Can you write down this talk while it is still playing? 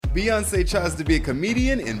Beyoncé tries to be a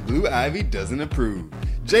comedian and Blue Ivy doesn't approve.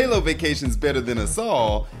 J-Lo vacations better than us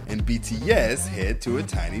all, and BTS head to a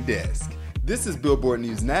tiny desk. This is Billboard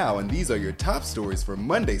News Now, and these are your top stories for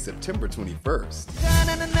Monday, September 21st.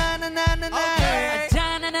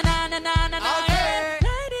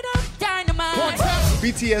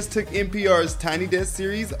 BTS took NPR's Tiny Desk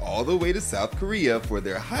series all the way to South Korea for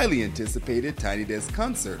their highly anticipated Tiny Desk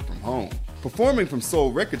concert from home. Performing from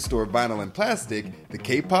Seoul Record Store Vinyl and Plastic, the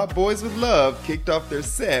K-pop Boys with Love kicked off their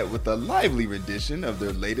set with a lively rendition of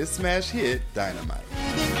their latest smash hit, Dynamite.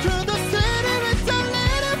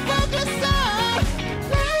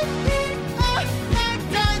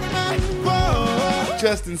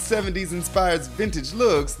 Dressed in 70s-inspired vintage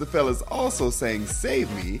looks, the fellas also sang Save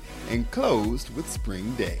Me and closed with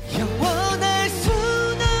Spring Day.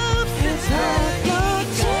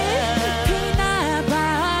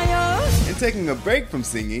 And taking a break from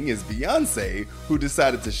singing is Beyoncé, who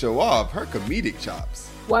decided to show off her comedic chops.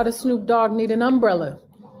 Why does Snoop Dogg need an umbrella?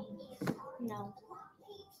 No.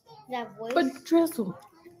 That voice? For drizzle.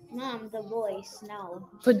 Mom, the voice, no.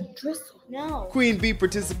 For drizzle. No. Queen Bee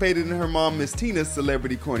participated in her mom Miss Tina's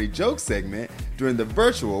Celebrity Corny Joke segment during the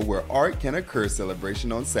virtual Where Art Can Occur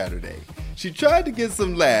celebration on Saturday. She tried to get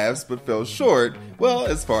some laughs but fell short, well,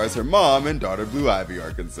 as far as her mom and daughter Blue Ivy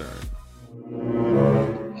are concerned.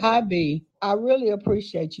 Hi, B. I really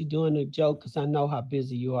appreciate you doing the joke because I know how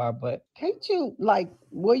busy you are, but can't you,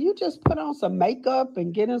 will you just put on some makeup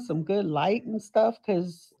and get in some good light and stuff?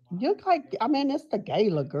 Because you're it's the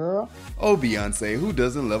gala, girl. Oh, Beyoncé, who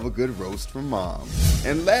doesn't love a good roast from mom?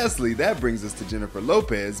 And lastly, that brings us to Jennifer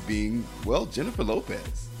Lopez being, Jennifer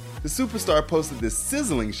Lopez. The superstar posted this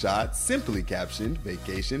sizzling shot, simply captioned,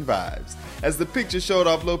 Vacation Vibes, as the picture showed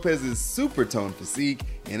off Lopez's super toned physique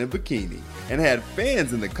in a bikini, and had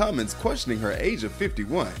fans in the comments questioning her age of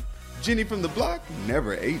 51. Jenny from the block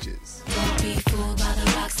never ages. Don't be fooled by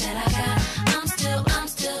the rocks that I got. I'm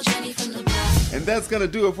still Jenny from the block. And that's gonna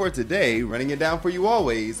do it for today. Running it down for you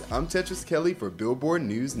always, I'm Tetris Kelly for Billboard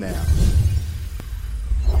News Now.